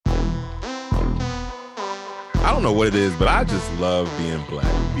I don't know what it is, but I just love being black.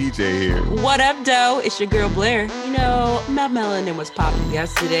 BJ here. What up, doe? It's your girl, Blair. You know, my melanin was popping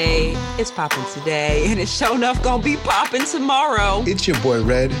yesterday. It's popping today. And it's sure enough gonna be popping tomorrow. It's your boy,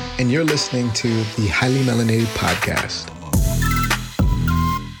 Red, and you're listening to the Highly Melanated Podcast.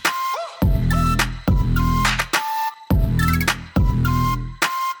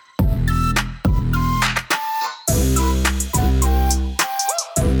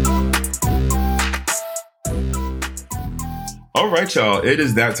 All right, y'all. It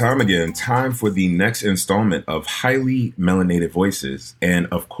is that time again. Time for the next installment of Highly Melanated Voices. And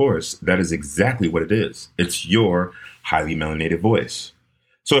of course, that is exactly what it is. It's your highly melanated voice.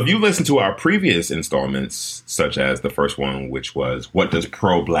 So if you listen to our previous installments, such as the first one, which was What Does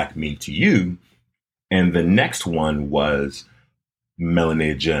Pro-Black Mean to You? And the next one was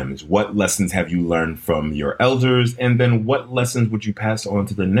Melanated Gems. What lessons have you learned from your elders? And then what lessons would you pass on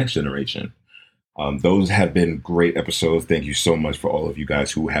to the next generation? Those have been great episodes. Thank you so much for all of you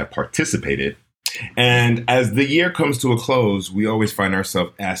guys who have participated. And as the year comes to a close, we always find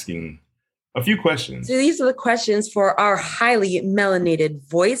ourselves asking a few questions. So these are the questions for our highly melanated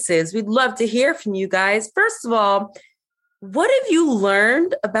voices. We'd love to hear from you guys. First of all, what have you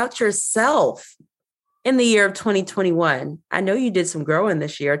learned about yourself in the year of 2021? I know you did some growing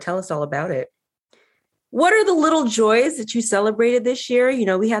this year. Tell us all about it. What are the little joys that you celebrated this year? You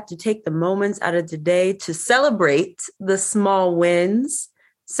know, we have to take the moments out of the day to celebrate the small wins.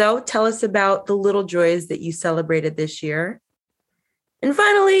 So tell us about the little joys that you celebrated this year. And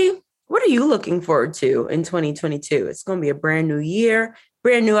finally, what are you looking forward to in 2022? It's going to be a brand new year,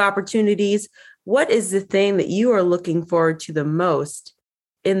 brand new opportunities. What is the thing that you are looking forward to the most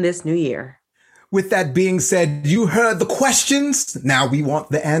in this new year? With that being said, you heard the questions. Now we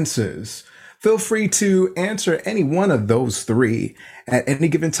want the answers. Feel free to answer any one of those three at any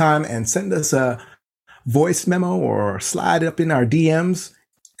given time and send us a voice memo or slide up in our DMs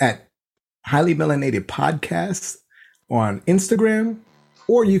at Highly Melanated Podcast on Instagram,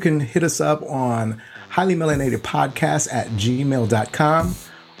 or you can hit us up on highlymelanatedpodcast@gmail.com,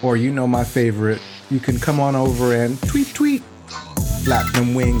 or you know my favorite, you can come on over and tweet, flap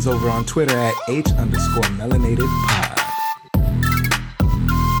them wings over on Twitter at H_melanatedpod.